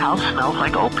say our house smells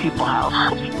like old people's house.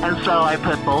 And so I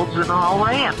put bulbs in the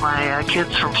hallway, and my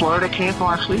kids from Florida came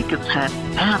last week and said,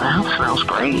 man, the house smells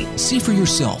great. See for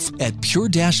yourself at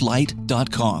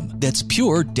pure-light.com. That's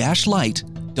pure-light.com.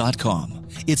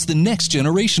 It's the next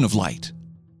generation of light.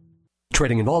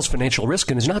 Trading involves financial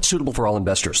risk and is not suitable for all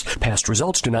investors. Past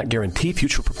results do not guarantee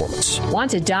future performance.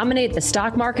 Want to dominate the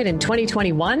stock market in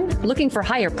 2021? Looking for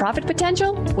higher profit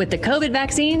potential? With the COVID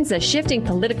vaccines, a shifting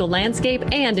political landscape,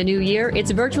 and a new year,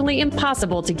 it's virtually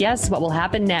impossible to guess what will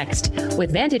happen next.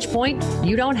 With Vantage Point,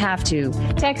 you don't have to.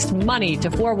 Text MONEY to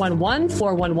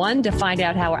 411-411 to find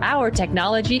out how our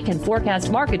technology can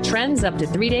forecast market trends up to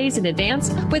 3 days in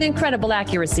advance with incredible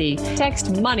accuracy.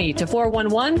 Text MONEY to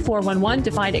 411-411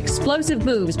 to find explosive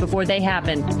moves before they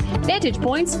happen. Vantage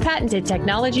Point's patented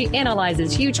technology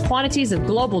analyzes huge quantities of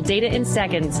global data in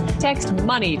seconds. Text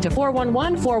MONEY to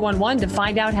 411-411 to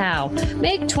find out how.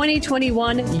 Make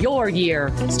 2021 your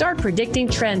year. Start predicting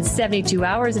trends 72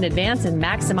 hours in advance and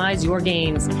maximize your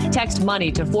gains. Text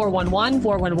MONEY to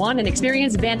 411-411 and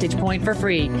experience Vantage Point for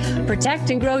free. Protect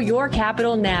and grow your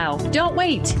capital now. Don't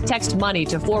wait. Text MONEY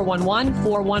to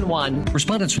 411-411.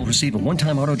 Respondents will receive a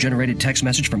one-time auto-generated text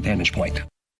message from Vantage Point.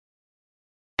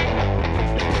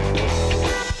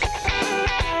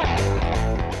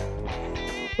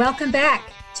 Welcome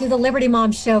back to the Liberty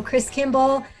Mom Show. Chris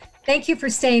Kimball, thank you for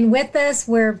staying with us.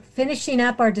 We're finishing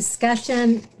up our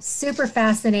discussion, super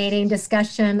fascinating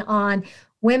discussion on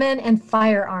women and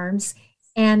firearms.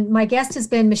 And my guest has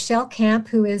been Michelle Camp,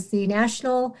 who is the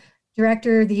national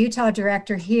director, the Utah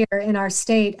director here in our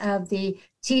state of the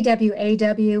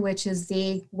TWAW, which is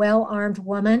the Well-Armed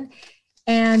Woman.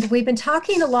 And we've been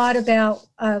talking a lot about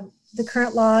the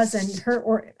current laws and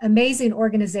her amazing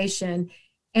organization.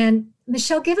 And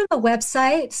Michelle, give them a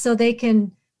website so they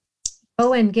can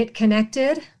go and get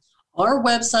connected. Our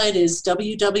website is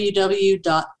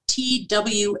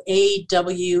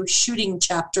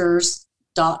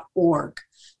www.twawshootingchapters.org.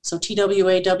 So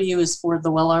TWAW is for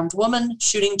the Well-Armed Woman,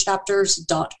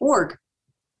 shootingchapters.org.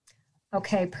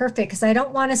 Okay, perfect, because I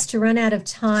don't want us to run out of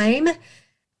time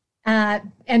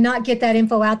and not get that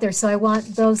info out there. So I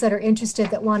want those that are interested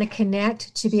that want to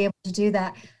connect to be able to do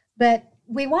that. But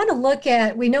we want to look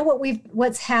at, we know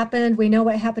what's happened. We know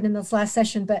what happened in this last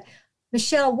session, but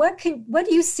Michelle, what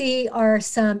do you see are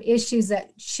some issues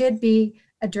that should be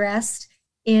addressed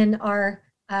in our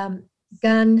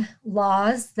gun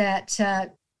laws that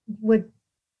would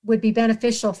be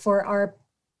beneficial for our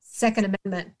Second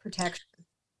Amendment protection?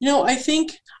 You know, I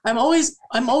think I'm always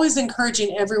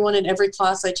encouraging everyone in every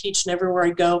class I teach and everywhere I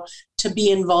go to be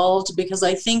involved, because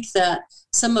I think that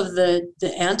some of the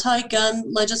anti-gun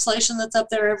legislation that's up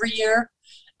there every year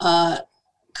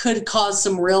could cause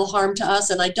some real harm to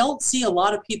us. And I don't see a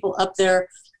lot of people up there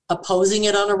opposing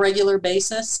it on a regular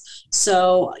basis.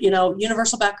 So, you know,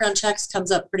 universal background checks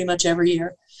comes up pretty much every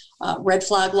year. Red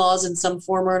flag laws in some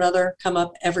form or another come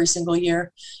up every single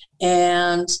year.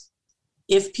 And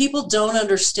if people don't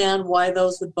understand why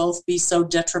those would both be so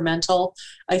detrimental,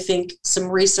 I think some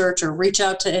research or reach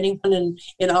out to anyone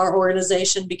in our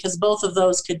organization, because both of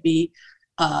those could be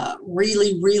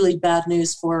really, really bad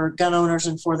news for gun owners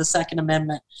and for the Second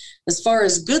Amendment. As far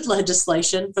as good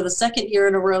legislation, for the second year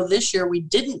in a row this year, we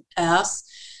didn't pass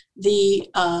the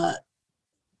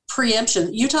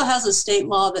preemption. Utah has a state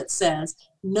law that says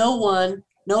no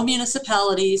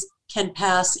municipalities can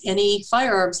pass any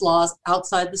firearms laws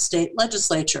outside the state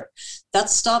legislature. That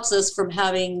stops us from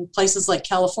having places like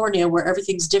California where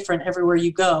everything's different everywhere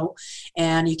you go,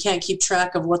 and you can't keep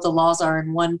track of what the laws are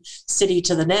in one city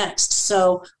to the next.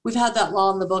 So we've had that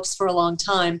law in the books for a long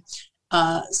time.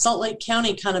 Salt Lake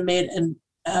County kind of made an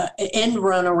end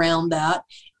run around that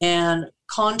and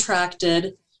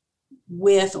contracted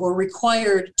with, or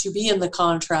required to be in the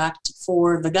contract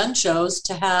for the gun shows,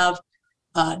 to have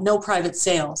no private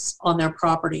sales on their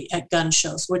property at gun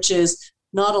shows, which is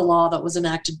not a law that was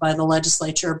enacted by the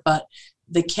legislature, but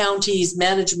the county's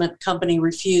management company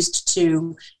refused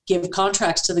to give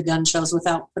contracts to the gun shows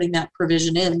without putting that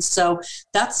provision in. So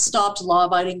that stopped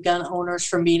law-abiding gun owners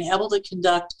from being able to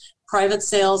conduct private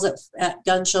sales at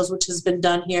gun shows, which has been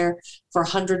done here for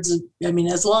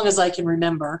as long as I can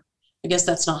remember. I guess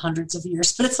that's not hundreds of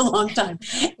years, but it's a long time.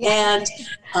 And,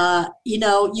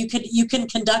 you can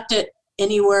conduct it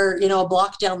anywhere, a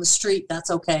block down the street. That's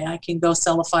okay. I can go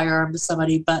sell a firearm to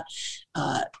somebody, but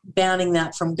banning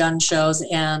that from gun shows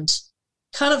and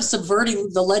kind of subverting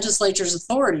the legislature's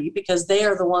authority, because they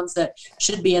are the ones that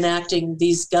should be enacting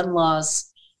these gun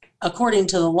laws according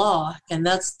to the law. And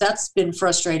that's been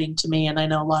frustrating to me, and I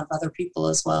know a lot of other people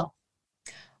as well.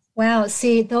 Wow.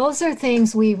 See, those are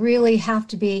things we really have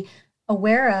to be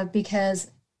aware of,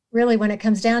 because really when it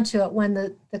comes down to it, when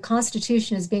the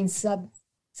Constitution is being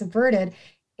subverted,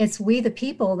 it's we the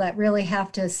people that really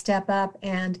have to step up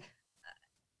and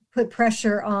put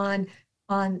pressure on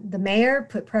the mayor,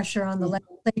 put pressure on the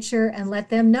legislature, and let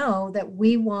them know that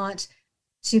we want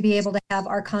to be able to have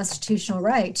our constitutional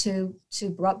right to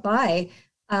buy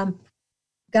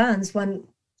guns when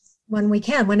we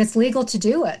can, when it's legal to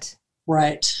do it.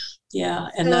 Right. Yeah,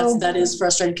 and that is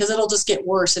frustrating, because it'll just get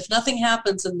worse. If nothing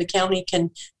happens and the county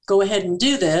can go ahead and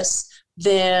do this,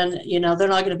 then, they're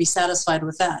not going to be satisfied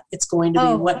with that. It's going to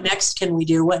be, what next can we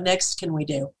do? What next can we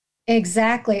do?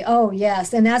 Exactly. Oh,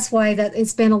 yes. And that's why that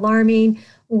it's been alarming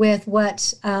with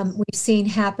what we've seen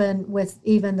happen with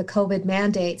even the COVID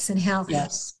mandates, and how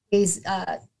these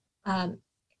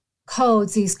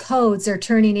codes are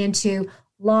turning into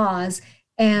laws,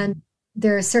 and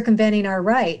they're circumventing our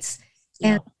rights.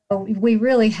 Yeah. And so we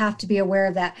really have to be aware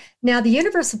of that. Now, the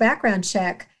universal background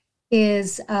check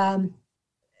is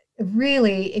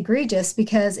really egregious,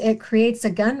 because it creates a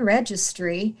gun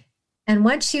registry. And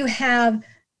once you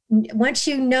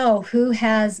know who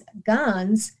has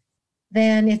guns,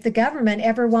 then if the government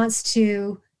ever wants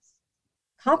to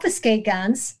confiscate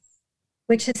guns,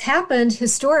 which has happened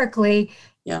historically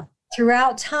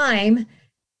throughout time,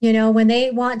 when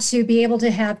they want to be able to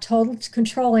have total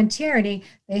control and tyranny,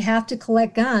 they have to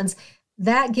collect guns.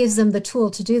 That gives them the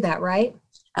tool to do that, right?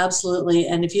 Absolutely.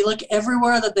 And if you look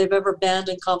everywhere that they've ever banned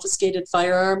and confiscated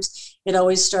firearms, it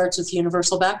always starts with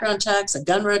universal background checks, a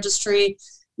gun registry.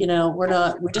 We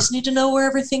just need to know where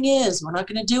everything is. We're not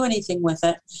going to do anything with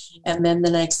it. And then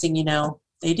the next thing you know,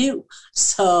 they do.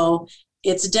 So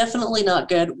it's definitely not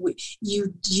good.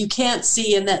 You can't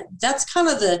see, and that's kind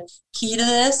of the key to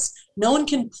this. No one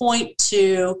can point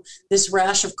to this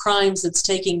rash of crimes that's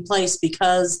taking place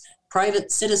because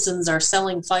private citizens are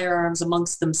selling firearms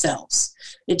amongst themselves.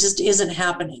 It just isn't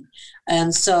happening.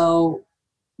 And so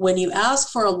when you ask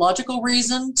for a logical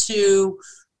reason to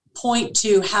point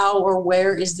to how or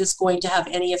where is this going to have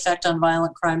any effect on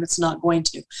violent crime, it's not going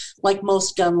to. Like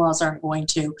most gun laws aren't going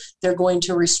to. They're going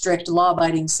to restrict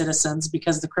law-abiding citizens,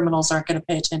 because the criminals aren't going to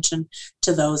pay attention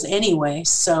to those anyway.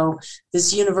 So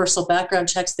this universal background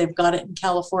checks, they've got it in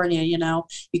California.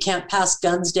 You can't pass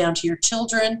guns down to your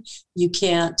children.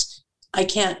 I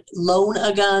can't loan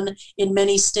a gun in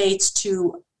many states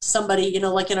to somebody,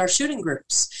 like in our shooting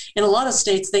groups. In a lot of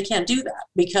states, they can't do that,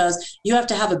 because you have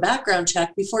to have a background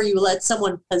check before you let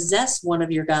someone possess one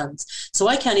of your guns. So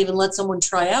I can't even let someone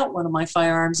try out one of my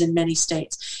firearms in many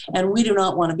states. And we do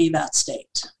not want to be that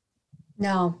state.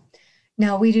 No,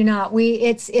 we do not.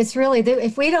 It's really,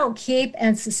 if we don't keep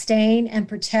and sustain and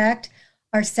protect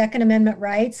our Second Amendment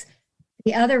rights,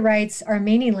 the other rights are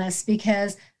meaningless,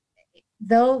 because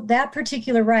though that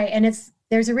particular right, and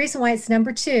there's a reason why it's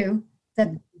number 2, that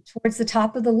towards the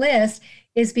top of the list,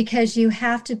 is because you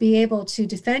have to be able to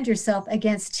defend yourself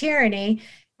against tyranny,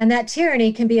 and that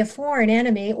tyranny can be a foreign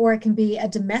enemy or it can be a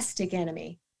domestic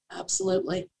enemy.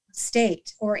 Absolutely.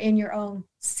 state or in your own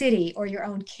city or your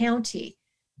own county,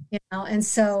 and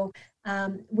so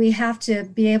we have to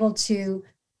be able to,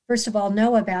 first of all,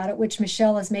 know about it, which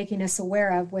Michelle is making us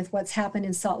aware of with what's happened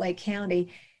in Salt Lake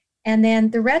County. And then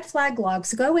the red flag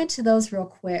laws, go into those real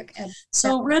quick.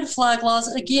 So red flag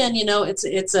laws, again,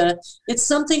 it's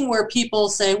something where people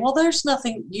say, well, there's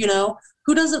nothing,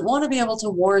 who doesn't want to be able to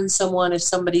warn someone if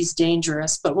somebody's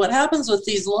dangerous? But what happens with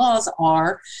these laws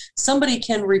are somebody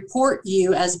can report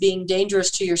you as being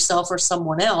dangerous to yourself or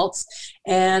someone else,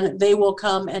 and they will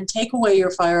come and take away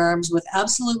your firearms with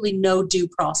absolutely no due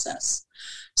process.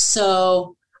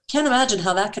 So can't imagine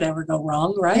how that could ever go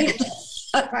wrong, right?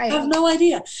 I have no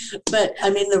idea. But I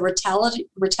mean, the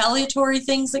retaliatory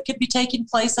things that could be taking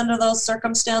place under those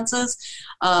circumstances,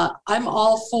 I'm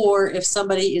all for if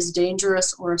somebody is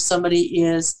dangerous or if somebody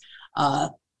is a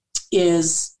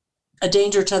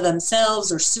danger to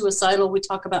themselves or suicidal. We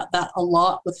talk about that a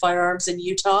lot with firearms in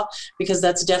Utah because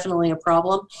that's definitely a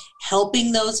problem.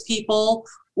 Helping those people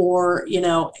or,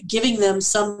 giving them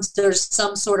there's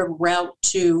some sort of route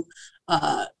to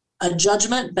a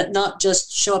judgment, but not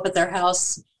just show up at their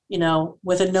house,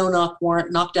 with a no-knock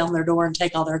warrant, knock down their door and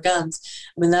take all their guns.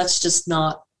 I mean, that's just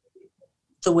not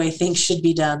the way things should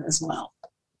be done as well.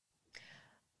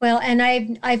 Well, and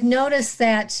I've noticed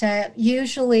that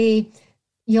usually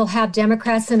you'll have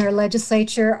Democrats in our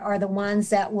legislature are the ones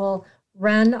that will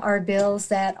run our bills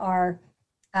that are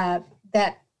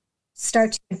that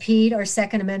start to impede our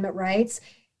Second Amendment rights.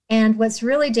 And what's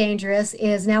really dangerous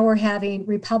is now we're having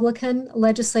Republican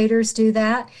legislators do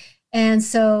that. And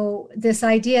so this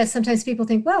idea, sometimes people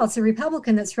think, well, it's a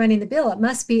Republican that's running the bill, it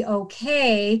must be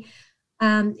okay,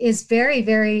 is very,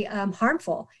 very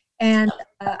harmful. And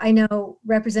I know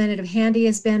Representative Handy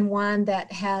has been one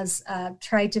that has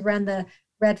tried to run the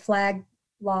red flag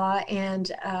law,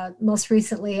 and most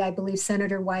recently, I believe,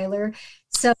 Senator Weiler.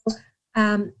 So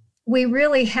we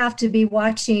really have to be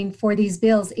watching for these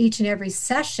bills each and every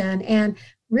session and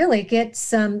really get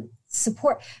some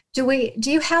support. Do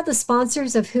you have the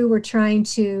sponsors of who were trying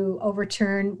to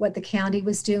overturn what the county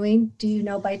was doing? Do you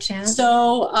know by chance?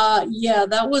 So,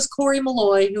 that was Cory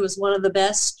Malloy, who is one of the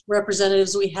best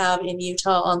representatives we have in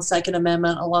Utah on Second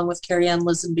Amendment, along with Carrie Ann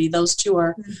Lisenby. Those two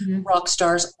are rock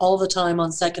stars all the time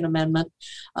on Second Amendment.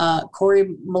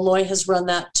 Cory Malloy has run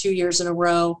that 2 years in a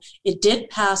row. It did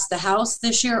pass the House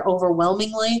this year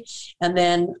overwhelmingly, and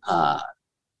then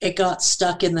it got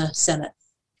stuck in the Senate.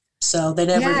 So they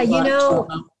never.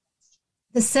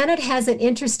 The Senate has an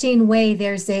interesting way.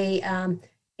 There's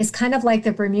it's kind of like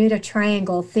the Bermuda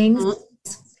Triangle. Things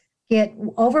get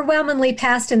overwhelmingly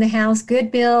passed in the House.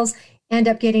 Good bills end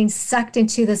up getting sucked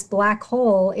into this black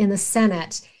hole in the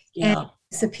Senate and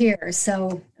disappear.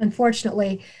 So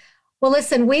unfortunately, well,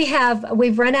 listen,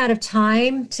 we've run out of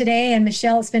time today, and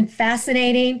Michelle, it's been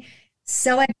fascinating,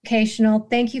 so educational.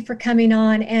 Thank you for coming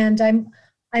on, and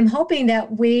I'm hoping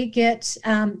that we get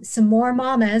some more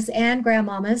mamas and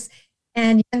grandmamas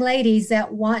and young ladies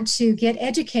that want to get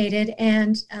educated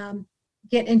and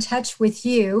get in touch with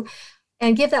you.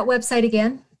 And give that website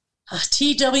again.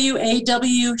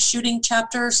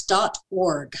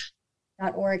 TWAWshootingchapters.org.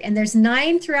 And there's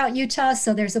 9 throughout Utah,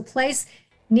 so there's a place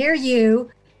near you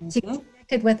to get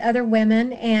connected with other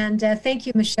women. And thank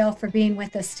you, Michelle, for being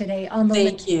with us today on the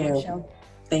Liberty Show.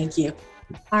 Thank you.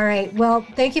 All right. Well,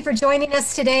 thank you for joining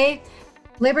us today.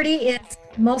 Liberty is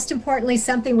most importantly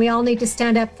something we all need to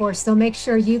stand up for. So make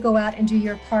sure you go out and do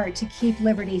your part to keep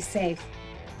liberty safe.